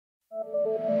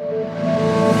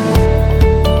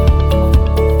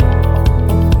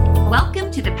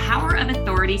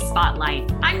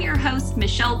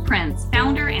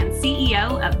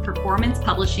of Performance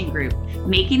Publishing Group,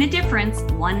 making a difference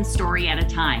one story at a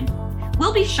time.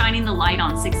 We'll be shining the light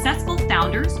on successful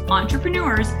founders,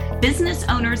 entrepreneurs, business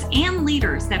owners, and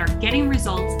leaders that are getting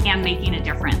results and making a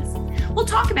difference. We'll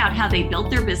talk about how they built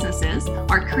their businesses,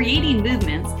 are creating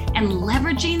movements, and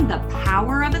leveraging the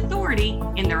power of authority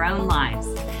in their own lives.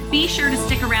 Be sure to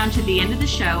stick around to the end of the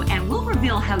show and we'll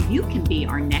reveal how you can be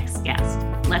our next guest.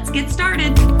 Let's get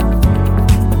started.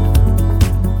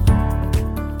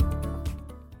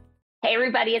 Hey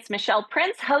everybody, it's Michelle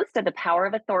Prince, host of the Power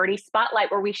of Authority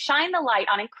Spotlight, where we shine the light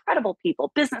on incredible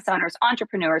people, business owners,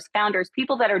 entrepreneurs, founders,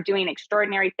 people that are doing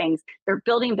extraordinary things. They're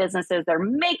building businesses, they're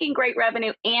making great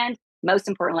revenue, and most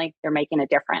importantly, they're making a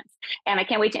difference. And I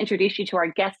can't wait to introduce you to our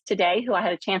guest today, who I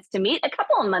had a chance to meet a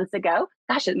couple of months ago.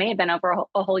 Gosh, it may have been over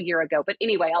a whole year ago. But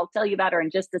anyway, I'll tell you about her in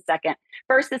just a second.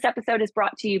 First, this episode is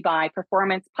brought to you by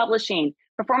Performance Publishing.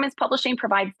 Performance Publishing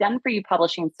provides done-for-you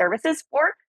publishing services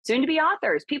for soon-to-be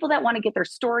authors, people that want to get their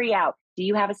story out. Do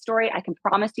you have a story? I can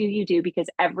promise you do, because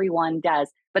everyone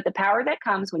does. But the power that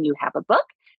comes when you have a book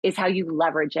is how you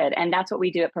leverage it. And that's what we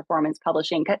do at Performance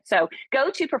Publishing. So go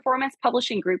to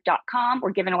performancepublishinggroup.com. We're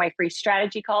giving away free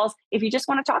strategy calls. If you just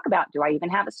want to talk about, do I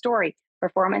even have a story?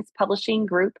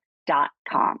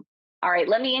 Performancepublishinggroup.com. All right,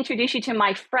 let me introduce you to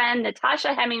my friend,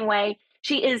 Natasha Hemmingway.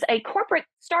 She is a corporate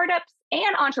startups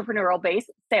and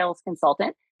entrepreneurial-based sales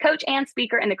consultant, coach and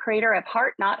speaker, and the creator of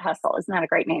Heart Not Hustle. Isn't that a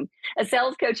great name? A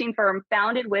sales coaching firm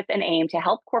founded with an aim to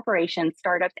help corporations,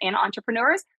 startups, and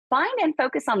entrepreneurs find and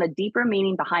focus on the deeper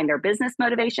meaning behind their business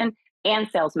motivation and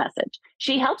sales message.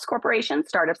 She helps corporations,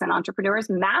 startups, and entrepreneurs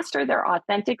master their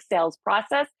authentic sales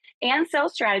process and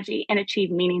sales strategy and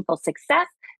achieve meaningful success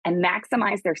and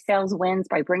maximize their sales wins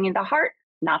by bringing the heart,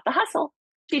 not the hustle.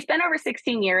 She spent over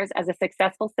 16 years as a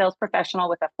successful sales professional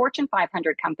with a Fortune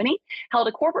 500 company, held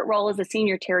a corporate role as a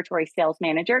senior territory sales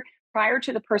manager prior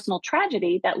to the personal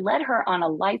tragedy that led her on a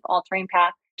life-altering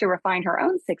path to refine her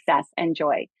own success and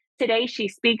joy. Today, she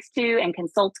speaks to and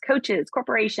consults coaches,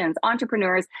 corporations,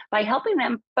 entrepreneurs by helping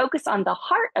them focus on the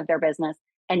heart of their business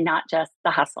and not just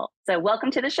the hustle. So welcome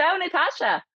to the show,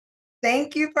 Natasha.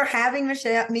 Thank you for having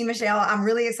me, Michelle. I'm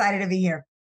really excited to be here.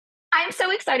 I'm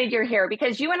so excited you're here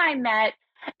because you and I met,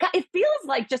 it feels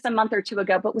like just a month or two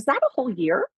ago, but was that a whole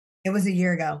year? It was a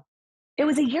year ago. It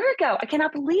was a year ago. I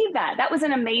cannot believe that. That was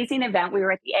an amazing event. We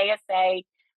were at the ASA,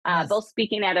 Yes. both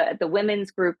speaking at the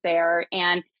women's group there.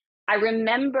 And I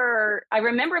remember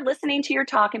listening to your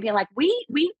talk and being like, we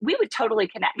would totally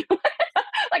connect. Like,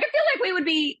 I feel like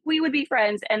we would be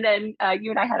friends. And then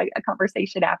you and I had a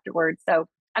conversation afterwards. So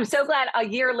I'm so glad a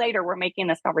year later we're making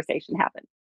this conversation happen.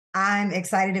 I'm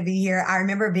excited to be here. I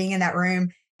remember being in that room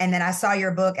and then I saw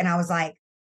your book and I was like,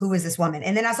 who is this woman?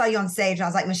 And then I saw you on stage and I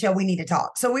was like, Michelle, we need to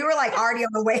talk. So we were like already on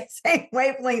the same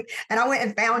wavelength. And I went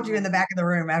and found you in the back of the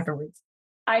room afterwards.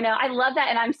 I know. I love that.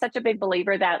 And I'm such a big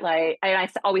believer that I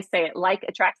always say it, like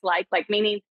attracts like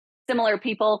meaning similar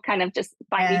people kind of just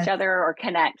find each other or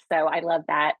connect. So I love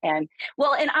that. And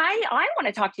I want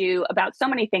to talk to you about so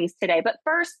many things today, but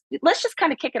first let's just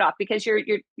kind of kick it off because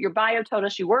your bio told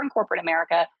us you were in corporate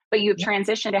America, but you've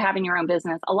transitioned to having your own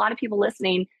business. A lot of people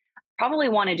listening probably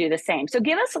want to do the same. So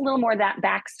give us a little more of that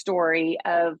backstory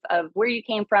of where you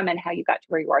came from and how you got to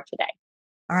where you are today.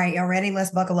 All right, y'all ready?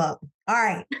 Let's buckle up. All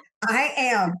right. I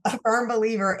am a firm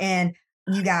believer in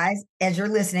you guys, as you're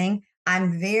listening.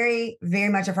 I'm very,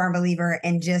 very much a firm believer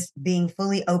in just being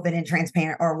fully open and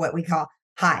transparent, or what we call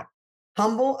HOT,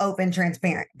 humble, open,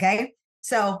 transparent. Okay.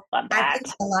 So I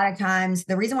think a lot of times,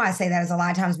 the reason why I say that is a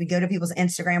lot of times we go to people's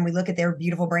Instagram, we look at their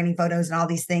beautiful branding photos and all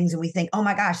these things, and we think, oh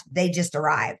my gosh, they just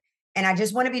arrived. And I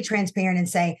just want to be transparent and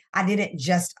say, I didn't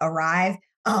just arrive.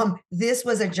 This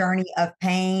was a journey of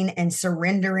pain and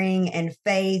surrendering and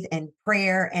faith and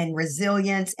prayer and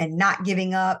resilience and not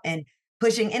giving up and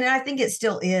pushing. And I think it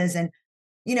still is. And,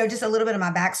 just a little bit of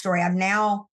my backstory. I've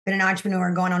now been an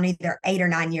entrepreneur going on either 8 or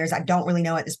 9 years. I don't really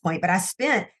know at this point, but I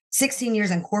spent 16 years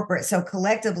in corporate. So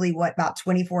collectively, about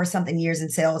 24 something years in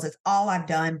sales. It's all I've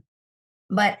done.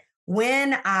 But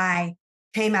when I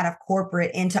came out of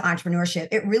corporate into entrepreneurship,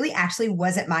 it really actually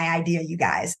wasn't my idea, you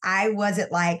guys. I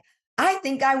wasn't like, I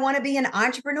think I want to be an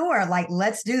entrepreneur. Like,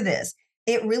 let's do this.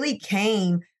 It really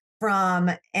came from,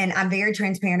 and I'm very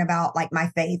transparent about like my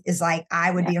faith is like,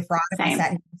 I would be a fraud if I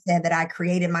sat and said that I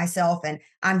created myself and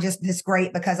I'm just this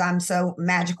great because I'm so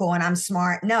magical and I'm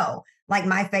smart. No, like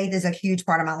my faith is a huge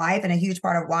part of my life and a huge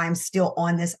part of why I'm still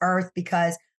on this earth,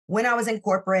 because when I was in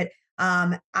corporate,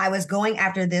 I was going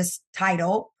after this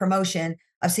title promotion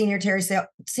of senior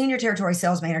territory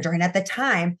sales manager. And at the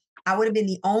time, I would have been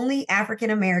the only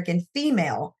African-American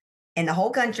female in the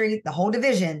whole country, the whole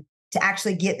division, to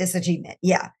actually get this achievement.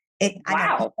 Yeah. I know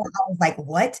Wow. people are always like,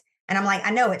 what? And I'm like,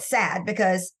 I know it's sad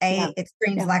because Yeah. A, it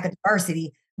screams Yeah. lack of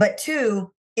diversity, but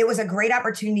two, it was a great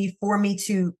opportunity for me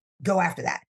to go after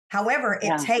that. However, it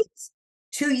Yeah. takes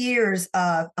 2 years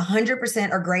of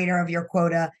 100% or greater of your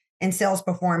quota in sales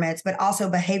performance, but also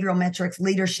behavioral metrics,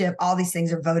 leadership, all these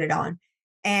things are voted on.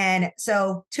 And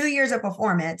so 2 years of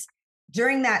performance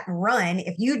during that run,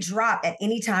 if you drop at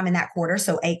any time in that quarter,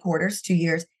 so 8 quarters, 2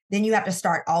 years, then you have to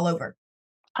start all over.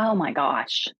 Oh my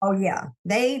gosh. Oh yeah.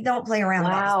 They don't play around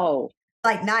about this. Wow.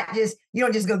 Like not just, you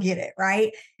don't just go get it.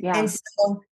 Right. Yeah. And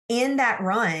so in that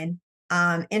run,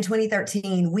 in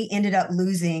 2013, we ended up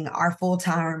losing our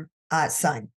full-time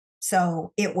son.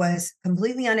 So it was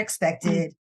completely Mm,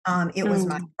 unexpected. It was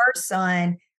my mm, first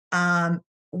son.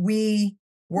 We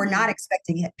were not mm.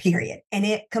 expecting it, period. And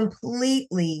it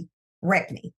completely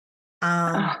wrecked me.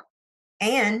 Um, Oh,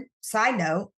 and side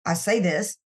note, I say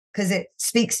this because it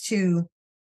speaks to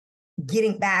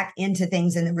getting back into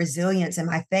things and the resilience and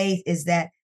my faith is that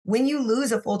when you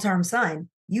lose a full-term son,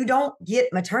 you don't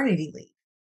get maternity leave.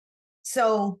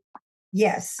 So,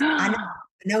 yes, I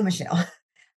know, Michelle.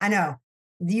 I know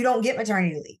you don't get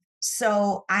maternity leave.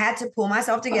 So I had to pull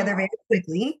myself together very oh,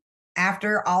 quickly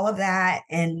after all of that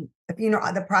and,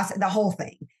 the process, the whole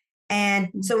thing. And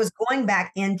mm, so it was going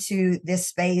back into this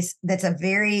space that's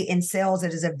in sales,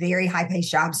 it is a very high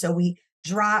paced job. So we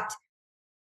dropped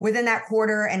within that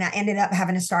quarter and I ended up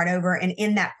having to start over. And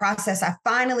in that process, I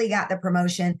finally got the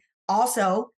promotion.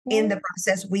 Also, in the oh,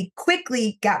 process, we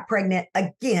quickly got pregnant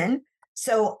again.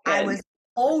 So I good. was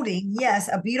holding, yes,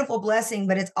 a beautiful blessing,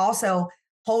 but it's also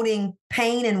holding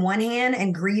pain in one hand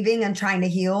and grieving and trying to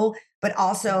heal, but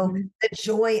also Mhm. the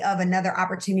joy of another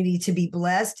opportunity to be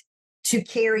blessed, to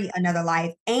carry another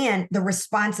life, and the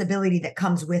responsibility that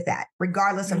comes with that,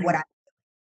 regardless of what Mm, I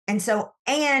and so,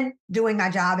 and doing my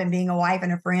job and being a wife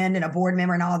and a friend and a board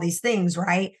member and all these things,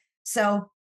 right? So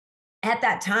at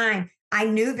that time, I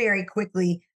knew very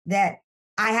quickly that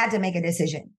I had to make a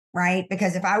decision, right?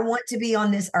 Because if I want to be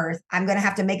on this earth, I'm going to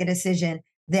have to make a decision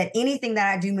that anything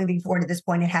that I do moving forward at this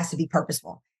point, it has to be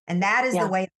purposeful. And that is the yeah.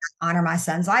 way that I honor my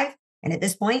son's life. And at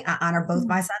this point, I honor both Mm,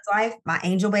 my son's life, my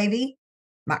angel baby,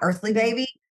 my earthly mm. baby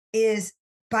is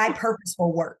by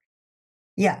purposeful work.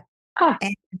 Yeah. Ah,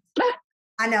 And ah,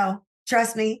 I know.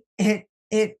 Trust me.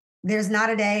 There's not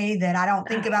a day that I don't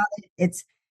think ah, about it.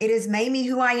 It has made me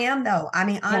who I am though. I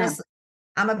mean, yeah. honestly,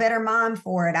 I'm a better mom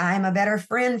for it. I'm a better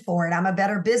friend for it. I'm a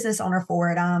better business owner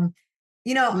for it. I'm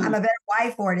Mm, a better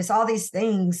wife for it. It's all these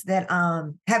things that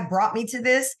have brought me to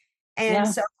this. And yeah.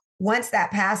 so once that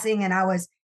passing and I was,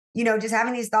 just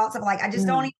having these thoughts of like, I just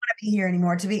don't even Mm, want to be here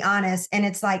anymore, to be honest. And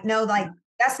it's like, no, like yeah.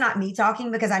 that's not me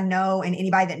talking because I know and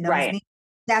anybody that knows Right. me,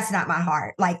 that's not my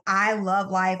heart. Like I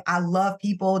love life. I love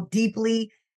people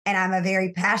deeply and I'm a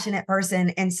very passionate person.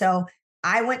 And so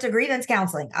I went to grievance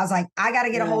counseling. I was like, I got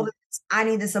to get a hold Good. of this. I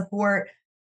need the support.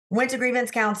 Went to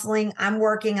grievance counseling. I'm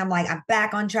working. I'm like, I'm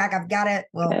back on track. I've got it.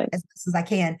 Well, Good. as best as I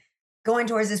can, going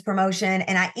towards this promotion.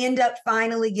 And I end up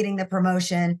finally getting the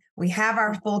promotion. We have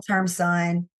our full term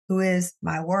son, who is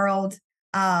my world.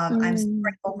 I'm so Mm,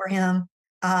 grateful for him.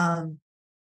 Um,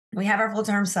 we have our full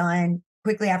term son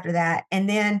quickly after that. And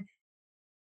then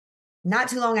not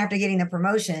too long after getting the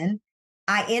promotion,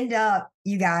 I end up,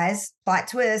 you guys, plot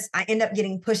twist, I end up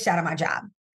getting pushed out of my job.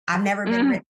 I've never been mm,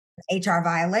 written an HR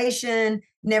violation,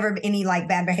 never any like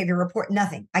bad behavior report,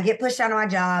 nothing. I get pushed out of my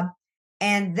job.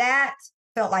 And that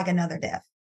felt like another death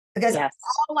because yes.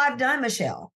 all I've done,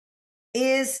 Michelle,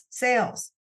 is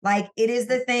sales. Like it is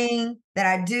the thing that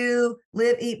I do,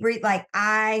 live, eat, breathe. Like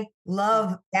I Yeah.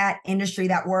 love that industry,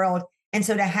 that world. And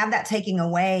so to have that taken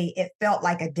away, it felt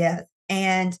like a death.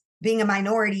 And being a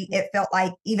minority, it felt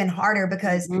like even harder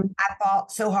because Mhm. I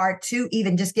fought so hard to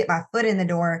even just get my foot in the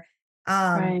door.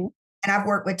 Um, Right. and I've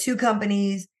worked with two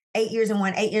companies, 8 years in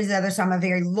one, 8 years in the other. So I'm a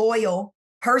very loyal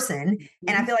person.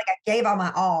 And I Mhm. feel like I gave all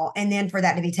my all. And then for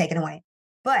that to be taken away.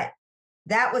 But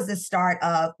that was the start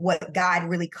of what God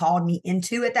really called me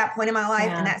into at that point in my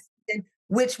life. And Yeah. that's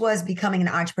which was becoming an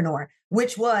entrepreneur,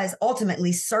 which was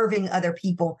ultimately serving other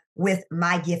people with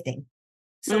my gifting.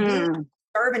 So being able to Mm,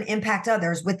 serve and impact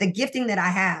others with the gifting that I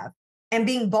have and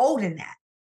being bold in that.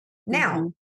 Now,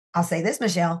 mhm. I'll say this,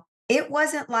 Michelle, it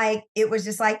wasn't like it was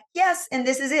just like, yes, and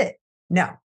this is it. No,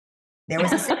 there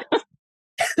was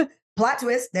a plot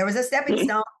twist. There was a stepping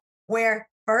stone where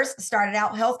first started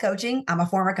out health coaching. I'm a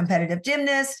former competitive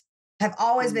gymnast, have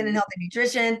always been in Mm, health and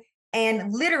nutrition,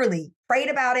 and literally prayed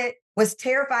about it, was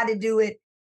terrified to do it,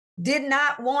 did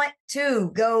not want to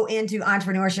go into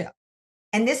entrepreneurship.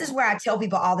 And this is where I tell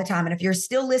people all the time, and if you're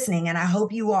still listening, and I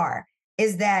hope you are,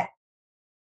 is that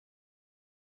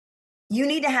you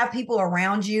need to have people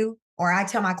around you or I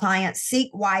tell my clients, seek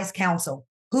wise counsel.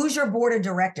 Who's your board of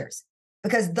directors?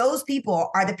 Because those people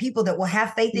are the people that will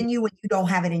have faith in you when you don't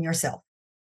have it in yourself.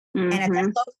 And at that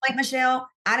low point, Michelle,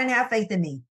 I didn't have faith in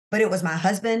me, but it was my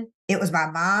husband. It was my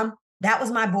mom. That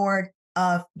was my board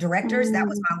of directors. That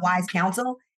was my wise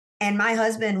counsel. And my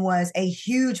husband was a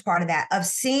huge part of that, of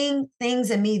seeing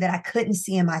things in me that I couldn't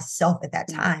see in myself at that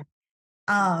time.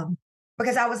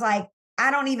 Because I was like,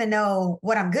 I don't even know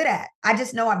what I'm good at. I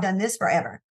just know I've done this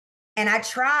forever. And I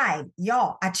tried,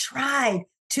 y'all, I tried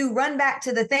to run back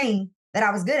to the thing that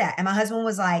I was good at. And my husband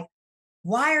was like,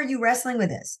 why are you wrestling with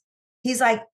this? He's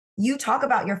like, you talk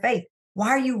about your faith. Why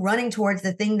are you running towards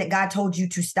the thing that God told you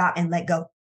to stop and let go?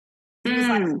 He was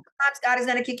like, sometimes God is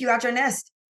going to kick you out your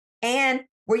nest and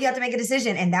where you have to make a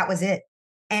decision. And that was it.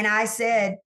 And I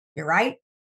said, you're right.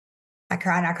 I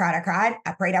cried.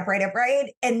 I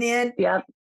prayed. And then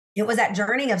it was that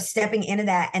journey of stepping into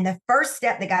that. And the first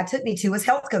step that God took me to was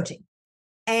health coaching.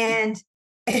 And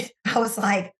I was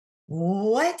like,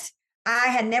 what? I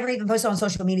had never even posted on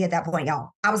social media at that point,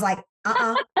 y'all. I was like,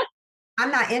 I'm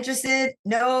not interested.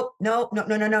 No.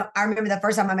 I remember the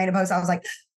first time I made a post, I was like,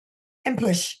 and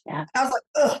push. I was like,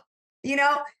 ugh,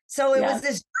 So it was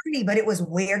this journey, but it was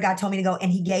where God told me to go.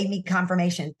 And he gave me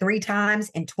confirmation 3 times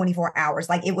in 24 hours.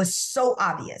 Like it was so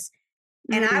obvious.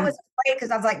 And I was afraid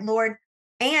because I was like, Lord,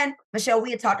 and Michelle,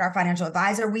 we had talked to our financial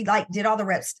advisor. We did all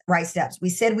the right steps. We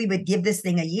said we would give this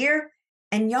thing a year.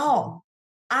 And y'all,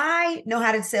 I know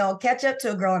how to sell ketchup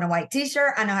to a girl in a white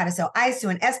t-shirt. I know how to sell ice to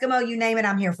an Eskimo. You name it,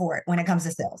 I'm here for it when it comes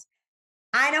to sales.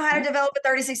 I know how to develop a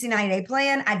 30, 60, 90-day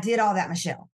plan. I did all that,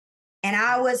 Michelle. And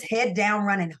I was head down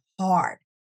running hard.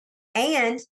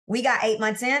 And we got 8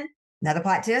 months in, another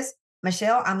plot twist.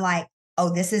 Michelle, I'm like,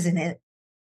 oh, this isn't it.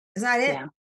 It's not it.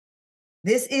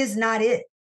 This is not it.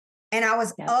 And I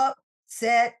was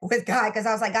upset with God because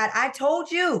I was like, God, I told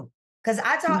you. Because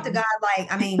I talked to God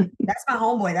that's my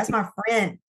homeboy. That's my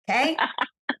friend. Okay.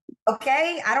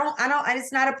 Okay. I don't,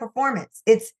 it's not a performance.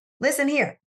 It's, listen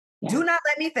here. Do not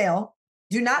let me fail.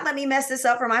 Do not let me mess this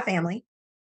up for my family.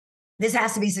 This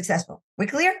has to be successful. We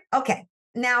clear? Okay.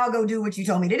 Now I'll go do what you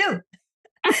told me to do.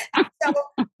 So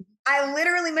I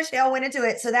literally, Michelle, went into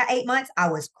it. So that 8 months, I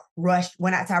was crushed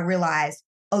when I realized,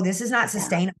 oh, this is not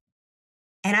sustainable.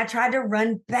 And I tried to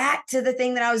run back to the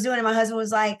thing that I was doing. And my husband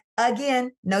was like,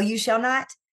 again, no, you shall not.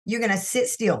 You're going to sit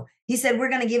still. He said, we're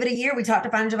going to give it a year. We talked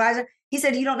to financial advisor. He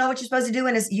said, you don't know what you're supposed to do.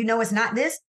 And it's not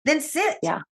this, then sit.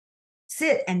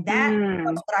 Sit. And that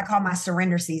was what I call my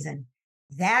surrender season.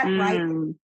 Right,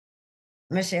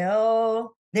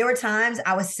 Michelle, there were times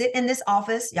I would sit in this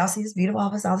office. Y'all see this beautiful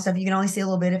office, all the stuff. You can only see a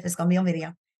little bit if it's going to be on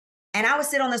video. And I would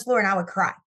sit on this floor and I would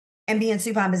cry and be in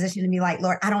supine position and be like,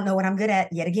 Lord, I don't know what I'm good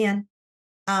at yet again.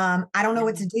 I don't know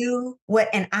what to do.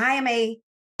 And I am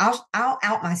I'll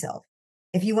out myself.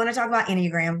 If you want to talk about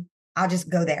Enneagram, I'll just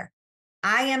go there.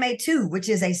 I am a 2, which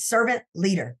is a servant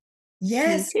leader.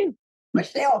 Yes,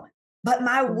 Michelle. But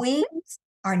my wings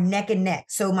are neck and neck.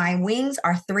 So my wings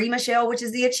are 3, Michelle, which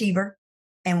is the achiever,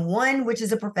 and 1, which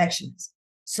is a perfectionist.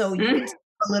 So you can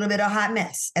a little bit of hot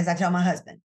mess, as I tell my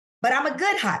husband, but I'm a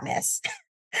good hot mess.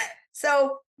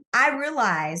 So I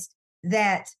realized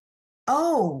that,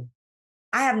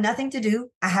 I have nothing to do.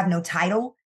 I have no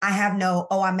title. I have no,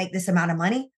 I make this amount of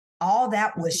money. All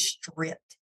that was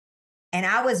stripped. And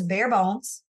I was bare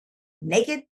bones,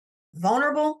 naked,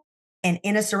 vulnerable, and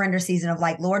in a surrender season of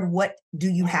like, Lord, what do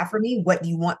you have for me? What do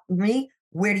you want from me?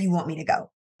 Where do you want me to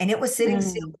go? And it was sitting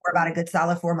still for about a good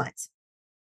solid 4 months.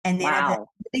 And then at the end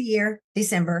of the year,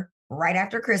 December, right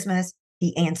after Christmas,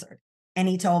 he answered. And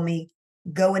he told me,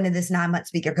 go into this 9-month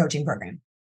speaker coaching program.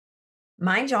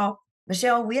 Mind y'all,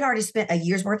 Michelle, we had already spent a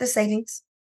year's worth of savings.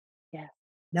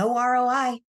 No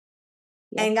ROI.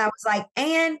 And God was like,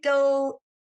 and go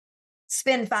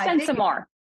spend some more.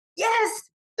 Yes,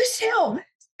 Michelle,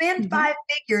 spend 5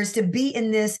 figures to be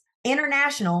in this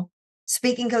international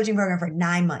speaking coaching program for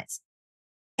 9 months.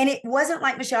 And it wasn't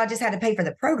like, Michelle, I just had to pay for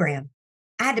the program.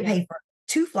 I had to pay for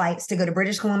 2 flights to go to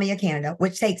British Columbia, Canada,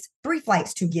 which takes 3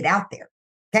 flights to get out there.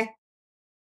 Okay.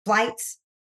 Flights,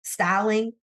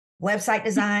 styling, website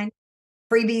design,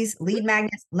 freebies, lead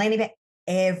magnets, landing page,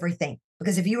 everything.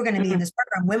 Because if you were going to be in this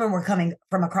program, women were coming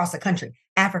from across the country,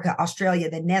 Africa, Australia,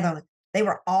 the Netherlands. They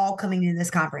were all coming to this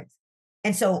conference.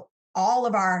 And so all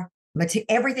of our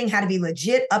everything had to be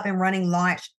legit, up and running,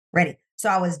 launched, ready. So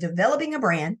I was developing a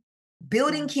brand,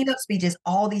 building keynote speeches,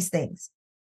 all these things.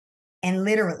 And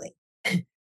literally,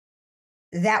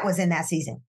 that was in that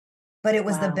season. But it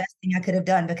was the best thing I could have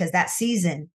done because that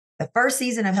season The first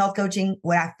season of health coaching,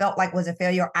 what I felt like was a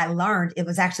failure, I learned it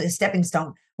was actually a stepping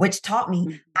stone, which taught me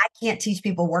Mhm. I can't teach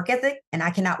people work ethic and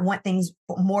I cannot want things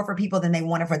more for people than they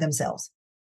want it for themselves,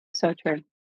 So true.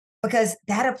 because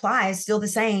that applies still the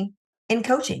same in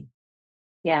coaching.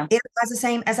 Yeah. It applies the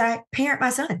same as I parent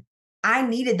my son. I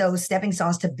needed those stepping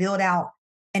stones to build out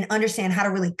and understand how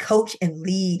to really coach and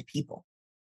lead people,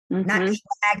 not Hmm.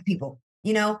 drag people,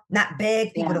 not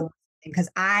beg people Yeah. to, because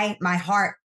my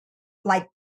heart like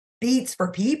beats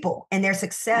for people and their I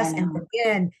success and know.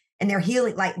 their win and their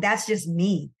healing. Like that's just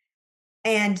me.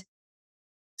 And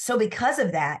so because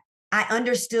of that, I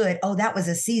understood, oh, that was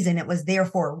a season. It was there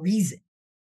for a reason.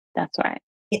 That's right.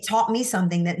 It taught me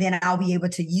something that then I'll be able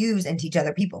to use and teach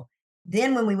other people.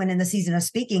 Then when we went in the season of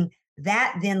speaking,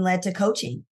 that then led to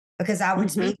coaching, because I would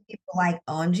Hmm. speak to people like,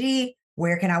 OMG,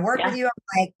 where can I work with Yeah. you?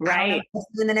 I'm like, I don't know Right.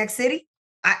 what's in the next city.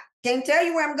 I can't tell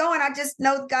you where I'm going. I just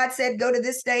know God said, go to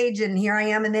this stage and here I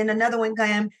am. And then another one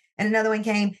came and another one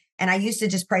came. And I used to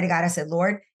just pray to God. I said,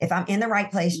 Lord, if I'm in the right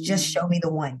place, just Mm. show me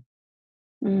the one.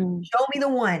 Mm. Show me the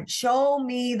one. Show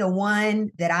me the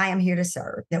one that I am here to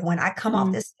serve. That when I come off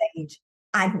Mm. this stage,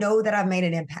 I know that I've made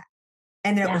an impact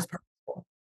and that it Yeah. was purposeful.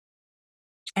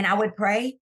 And I would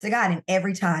pray to God, and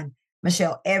every time,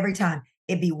 Michelle, every time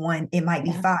it'd be one, it might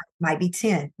be Yeah. five, might be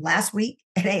 10. Last week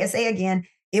at ASA again,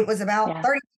 it was about Yeah.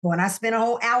 30 people. And I spent a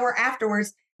whole hour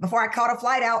afterwards before I caught a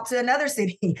flight out to another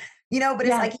city, but it's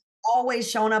Yeah. like he's always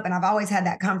shown up and I've always had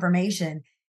that confirmation.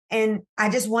 And I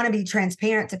just want to be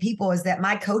transparent to people, is that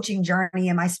my coaching journey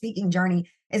and my speaking journey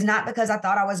is not because I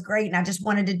thought I was great and I just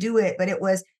wanted to do it, but it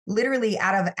was literally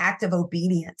out of act of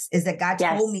obedience, is that God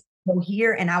told me Yes. to go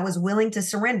here and I was willing to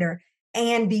surrender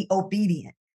and be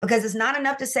obedient, because it's not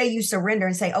enough to say you surrender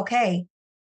and say, okay,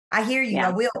 I hear you, I Yeah.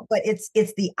 will, but it's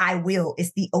the I will,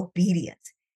 it's the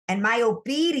obedience. And my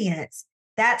obedience,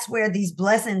 that's where these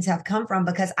blessings have come from,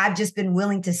 because I've just been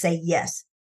willing to say yes.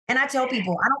 And I tell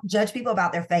people, I don't judge people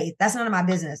about their faith. That's none of my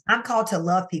business. I'm called to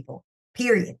love people,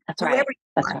 period. That's Whoever right. you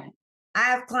That's are. right. I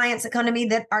have clients that come to me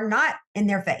that are not in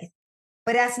their faith,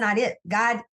 but that's not it.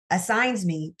 God assigns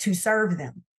me to serve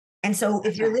them. And so if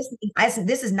That's you're right. listening,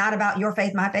 this is not about your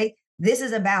faith, my faith. This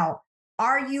is about,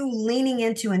 are you leaning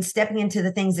into and stepping into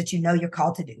the things that you know you're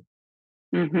called to do?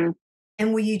 Hmm.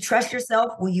 And will you trust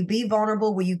yourself? Will you be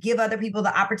vulnerable? Will you give other people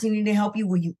the opportunity to help you?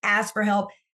 Will you ask for help?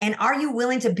 And are you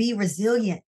willing to be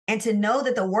resilient and to know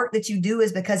that the work that you do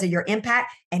is because of your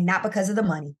impact and not because of the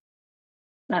money?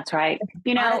 That's right.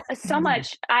 Honest. So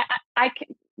much.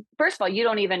 First of all, you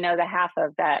don't even know the half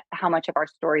of that, how much of our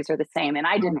stories are the same. And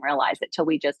I didn't realize it till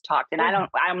we just talked. And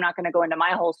I'm not going to go into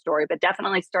my whole story, but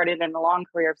definitely started in a long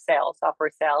career of sales,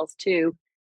 software sales, to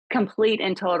complete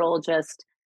and total just,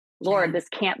 Lord, Yeah. this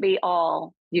can't be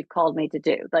all you've called me to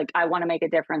do. Like, I want to make a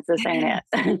difference. This ain't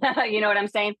it. You know what I'm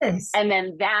saying? Yes. And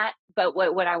then but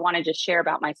what I want to just share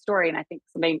about my story, and I think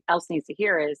somebody else needs to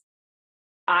hear, is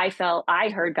I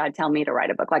heard God tell me to write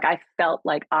a book. Like, I felt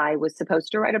like I was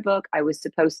supposed to write a book. I was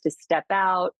supposed to step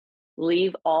out,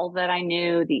 leave all that I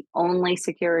knew, the only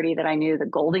security that I knew, the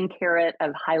golden carrot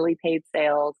of highly paid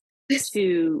sales, Yes.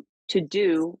 to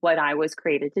do what I was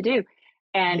created to do.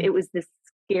 And Yeah. it was the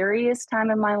scariest time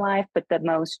in my life, but the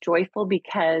most joyful,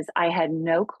 because I had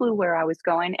no clue where I was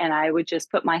going. And I would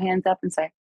just put my hands up and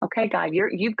say, okay, God,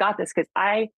 you've got this, because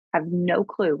I have no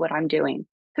clue what I'm doing.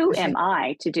 Who For sure. am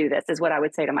I to do this, is what I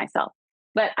would say to myself.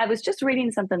 But I was just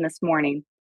reading something this morning,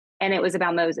 and it was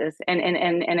about Moses, and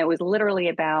it was literally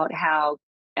about how,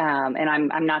 and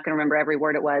I'm not going to remember every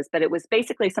word it was, but it was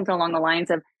basically something along the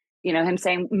lines of, him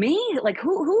saying, me, like,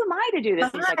 who am I to do this?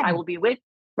 Come And he's like, I on. will be with,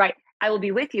 right, I will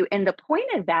be with you. And the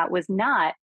point of that was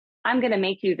not, I'm going to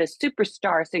make you the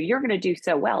superstar, so you're going to do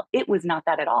so well. It was not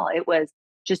that at all. It was,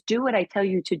 just do what I tell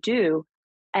you to do,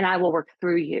 and I will work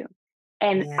through you.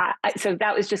 And Yeah. so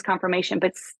that was just confirmation.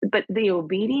 But the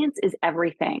obedience is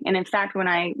everything. And in fact, when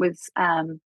I was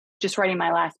just writing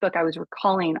my last book, I was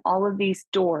recalling all of these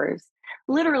doors,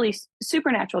 literally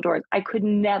supernatural doors I could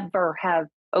never have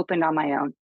opened on my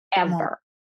own, Come on. ever,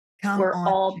 Come were on.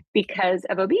 all because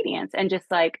of obedience. And just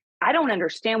like, I don't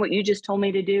understand what you just told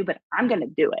me to do, but I'm going to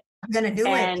do it. I'm going to do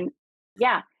it. And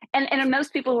yeah. And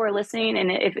most people who are listening,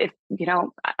 and if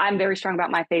I'm very strong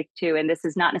about my faith too, and this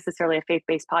is not necessarily a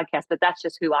faith-based podcast, but that's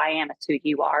just who I am. It's who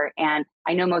you are. And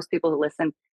I know most people who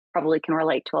listen probably can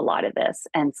relate to a lot of this.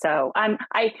 And so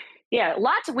yeah,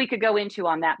 lots of we could go into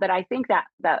on that, but I think that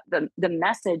the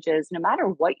message is, no matter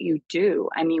what you do,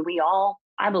 I mean,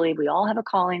 I believe we all have a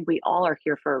calling. We all are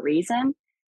here for a reason,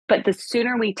 but the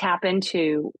sooner we tap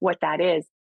into what that is,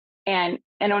 and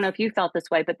I don't know if you felt this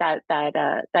way, but that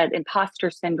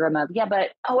imposter syndrome of, yeah,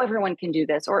 but, oh, everyone can do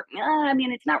this, or I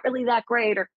mean, it's not really that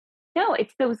great, or No,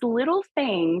 it's those little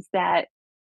things that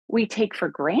we take for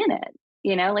granted.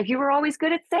 Like you were always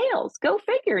good at sales. Go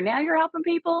figure. Now you're helping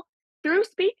people through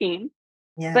speaking,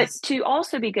 but Yes. to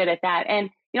also be good at that. And,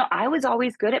 I was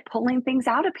always good at pulling things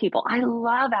out of people. I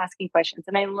love asking questions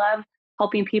and I love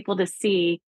helping people to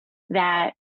see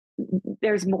that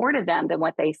there's more to them than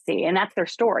what they see. And that's their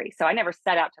story. So I never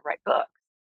set out to write books,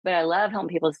 but I love helping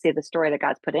people to see the story that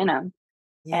God's put in them.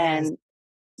 Yes. And,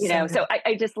 So good. so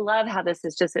I just love how this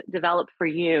is just developed for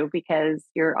you because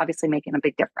you're obviously making a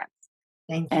big difference.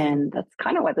 Thank you. And that's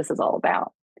kind of what this is all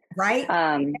about. Right?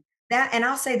 Um, That, and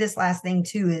I'll say this last thing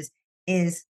too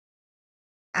is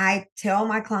I tell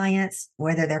my clients,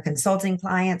 whether they're consulting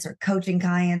clients or coaching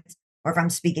clients, or if I'm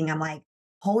speaking, I'm like,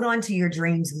 hold on to your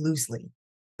dreams loosely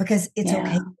because it's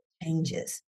okay yeah. with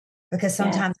changes. Because Yes.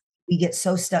 sometimes we get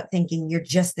so stuck thinking you're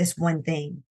just this one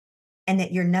thing and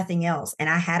that you're nothing else. And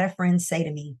I had a friend say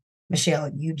to me, Michelle,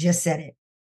 you just said it.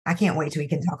 I can't wait till we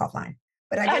can talk offline.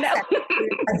 But I I just know.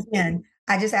 had again,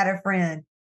 I just had a friend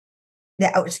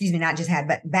that, oh, excuse me, not just had,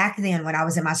 but back then when I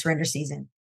was in my surrender season,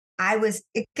 I was,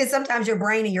 because sometimes your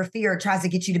brain and your fear tries to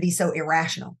get you to be so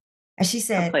irrational. And she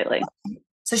said, Completely.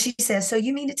 so she says, so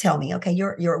you mean to tell me, okay,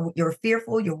 you're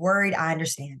fearful, you're worried, I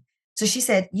understand. So she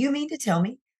said, you mean to tell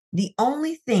me the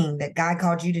only thing that God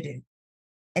called you to do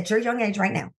at your young age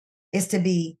right now is to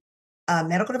be a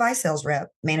medical device sales rep,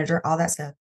 manager, all that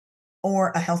stuff, or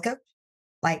a health coach?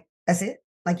 Like that's it?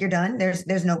 Like you're done? There's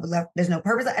no left, there's no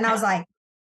purpose. And I was like,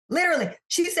 literally,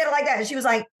 she said it like that. And she was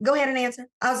like, go ahead and answer.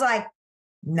 I was like,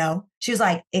 no. She was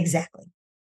like, exactly.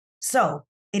 So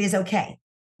it is okay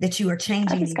that you are I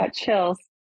changing just these. got chills.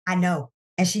 I know.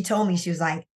 And she told me, she was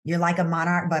like, you're like a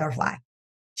monarch butterfly.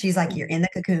 She's like, you're Mm. in the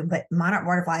cocoon, but monarch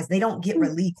butterflies, they don't get Mm.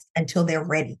 released until they're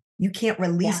ready. You can't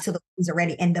release Yeah. till the wings are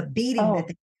ready. And the beating that Oh,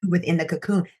 they do within the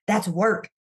cocoon, that's work.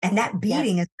 And that yes.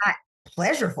 beating is not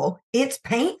pleasurable, it's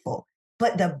painful.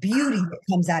 But the beauty that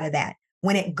comes out of that,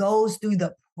 when it goes through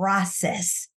the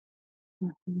process,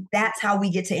 Mhm. that's how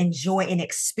we get to enjoy and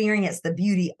experience the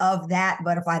beauty of that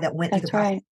butterfly that went through the That's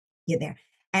process right. to get there.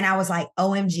 And I was like,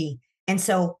 OMG. And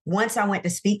so once I went to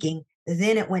speaking,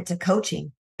 then it went to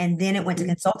coaching and then it went to Mhm.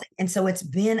 consulting. And so it's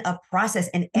been a process.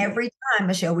 And every time,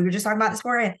 Michelle, we were just talking about this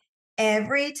before,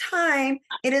 every time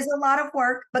it is a lot of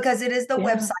work because it is the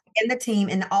Yeah. website and the team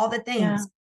and all the Yeah. things,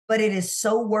 but it is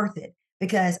so worth it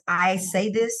because I Yeah. say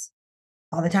this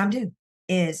all the time too,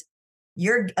 is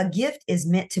your a gift is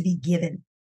meant to be given.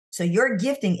 So your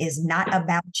gifting is not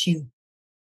about you.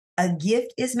 A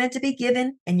gift is meant to be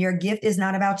given, and your gift is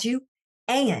not about you.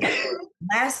 And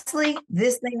lastly,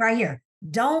 this thing right here,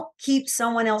 don't keep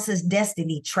someone else's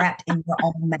destiny trapped in your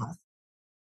own mouth.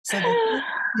 So the thing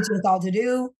that you're called to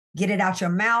do, get it out your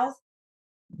mouth,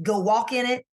 go walk in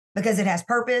it because it has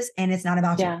purpose and it's not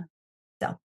about you. Yeah.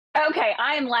 So Okay,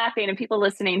 I am laughing, and people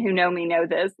listening who know me know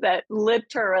this, that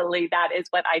literally that is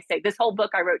what I say. This whole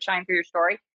book I wrote, Shine Through Your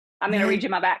Story, I'm going to yeah, read you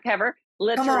my back cover, come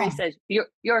literally on. says,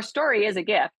 your story is a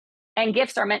gift, and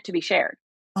gifts are meant to be shared.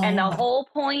 And Oh the my, whole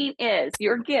point is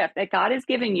your gift that God has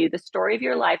given you, the story of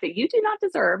your life that you did not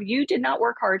deserve, you did not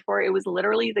work hard for. It was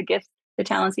literally the gifts, the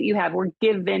talents that you have were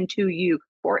given to you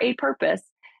for a purpose.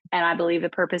 And I believe the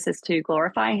purpose is to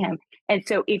glorify Him. And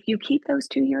so if you keep those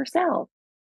to yourself,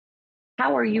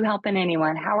 how are you helping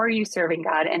anyone? How are you serving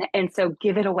God? And so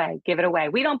give it away, give it away.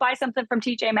 We don't buy something from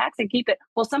TJ Maxx and keep it.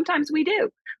 Well, sometimes we do,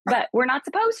 but we're not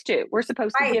supposed to. We're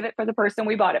supposed to right. give it for the person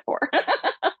we bought it for.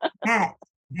 That,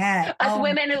 that. Us Oh,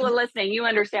 women who are listening, you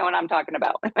understand what I'm talking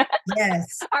about.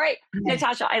 yes. All right, Yes.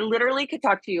 Natasha, I literally could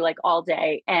talk to you like all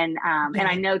day, and I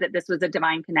Okay. know that this was a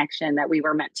divine connection that we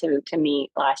were meant to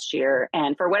meet last year,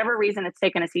 and for whatever reason, it's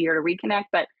taken us a year to reconnect,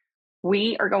 but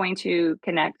we are going to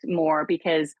connect more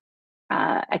because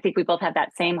I think we both have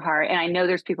that same heart. And I know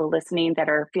there's people listening that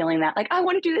are feeling that, like, I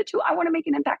want to do that too. I want to make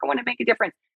an impact. I want to make a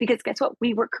difference. Because guess what?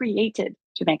 We were created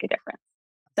to make a difference.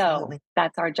 So Absolutely.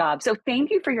 that's our job. So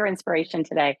thank you for your inspiration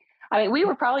today. I mean, we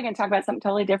were probably going to talk about something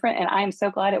totally different. And I'm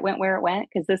so glad it went where it went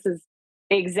because this is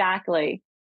exactly.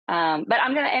 But I'm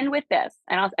going to end with this.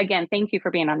 And again, thank you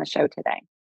for being on the show today.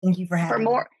 Thank you for For having me.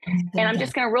 more, and I'm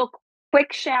just going to real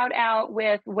quick shout out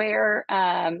with where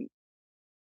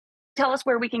tell us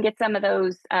where we can get some of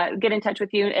those, get in touch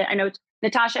with you. I know it's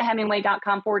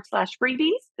natashahemingway.com/freebies.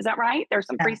 Is that right? There's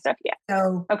some free Yeah. stuff. Yeah.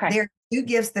 So Okay. there are two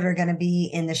gifts that are going to be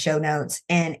in the show notes,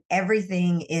 and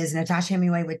everything is Natasha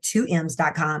Hemmingway with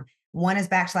 2Ms.com. One is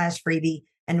 /freebie,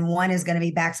 and one is going to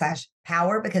be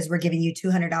 /power because we're giving you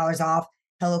 $200 off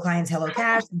Hello Clients, Hello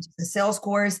Cash, which is a sales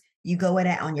course. You go in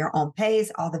it on your own pace.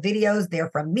 All the videos, they're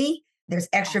from me. There's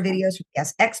extra Awesome. videos from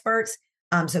guest experts.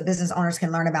 So business owners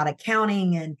can learn about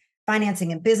accounting and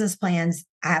financing and business plans.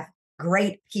 I have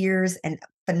great peers and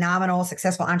phenomenal,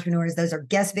 successful entrepreneurs. Those are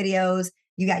guest videos.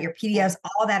 You got your PDFs.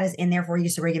 All that is in there for you.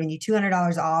 So we're giving you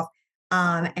 $200 off.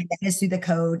 And that is through the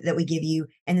code that we give you.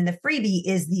 And then the freebie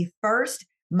is the first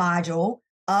module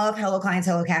of Hello Clients,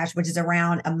 Hello Cash, which is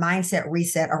around a mindset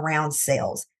reset around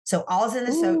sales. So all's in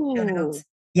the show notes.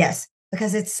 Yes,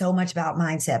 because it's so much about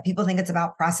mindset. People think it's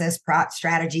about process,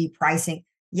 strategy, pricing.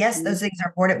 Yes, those things are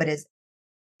important, but it's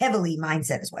heavily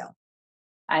mindset as well.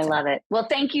 I love it. Well,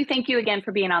 thank you. Thank you again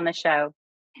for being on the show.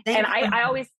 And I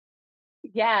always,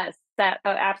 yes,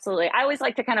 absolutely. I always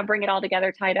like to kind of bring it all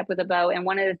together, tie it up with a bow. And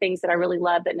one of the things that I really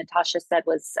love that Natasha said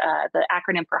was the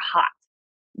acronym for HOT.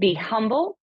 Be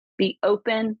humble, be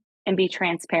open, and be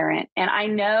transparent. And I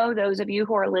know those of you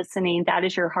who are listening, that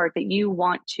is your heart, that you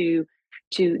want to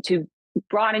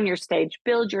broaden your stage,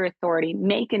 build your authority,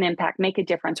 make an impact, make a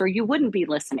difference, or you wouldn't be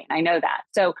listening. I know that.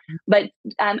 So, but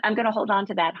I'm going to hold on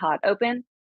to that HOT, open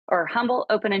or humble,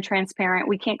 open, and transparent.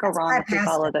 We can't go wrong if we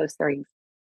follow those three.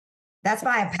 That's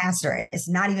why I pastor it. It's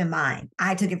not even mine.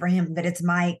 I took it for him, but it's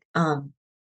my,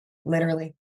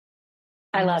 literally.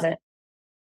 I love it.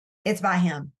 It's by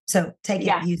him. So take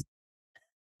it, use it.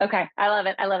 Okay. I love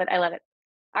it. I love it. I love it.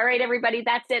 All right, everybody,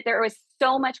 that's it. There was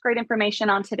so much great information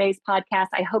on today's podcast.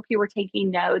 I hope you were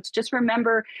taking notes. Just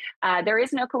remember, there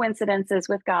is no coincidences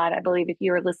with God. I believe if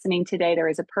you are listening today, there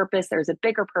is a purpose. There's a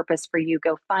bigger purpose for you.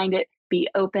 Go find it. Be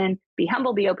open, be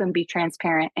humble, be open, be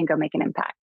transparent, and go make an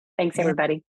impact. Thanks,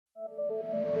 everybody.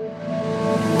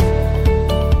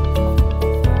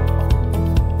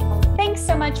 Thanks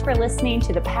so much for listening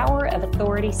to the Power of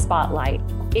Authority Spotlight.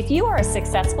 If you are a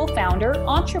successful founder,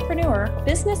 entrepreneur,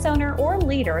 business owner, or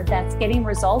leader that's getting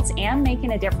results and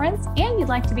making a difference, and you'd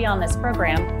like to be on this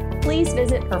program, please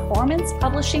visit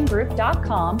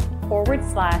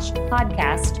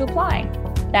performancepublishinggroup.com/podcast to apply.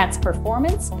 That's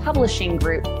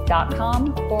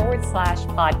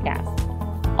performancepublishinggroup.com/podcast.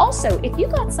 Also, if you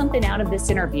got something out of this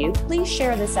interview, please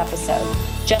share this episode.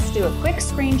 Just do a quick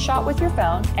screenshot with your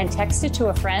phone and text it to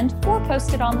a friend or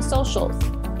post it on the socials.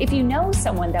 If you know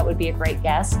someone that would be a great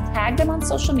guest, tag them on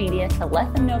social media to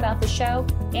let them know about the show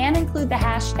and include the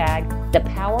hashtag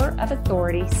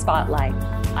 #ThePowerOfAuthoritySpotlight.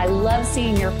 I love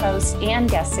seeing your posts and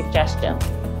guest suggestions.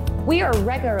 We are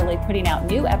regularly putting out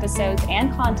new episodes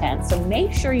and content, so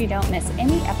make sure you don't miss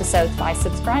any episodes by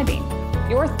subscribing.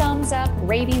 Your thumbs up,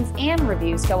 ratings, and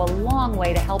reviews go a long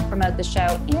way to help promote the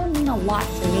show and mean a lot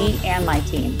to me and my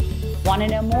team. Want to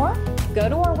know more? Go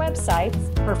to our websites,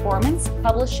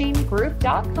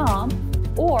 performancepublishinggroup.com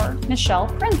or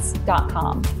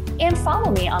michelleprince.com, and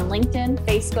follow me on LinkedIn,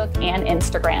 Facebook, and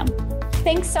Instagram.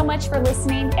 Thanks so much for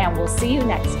listening, and we'll see you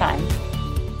next time.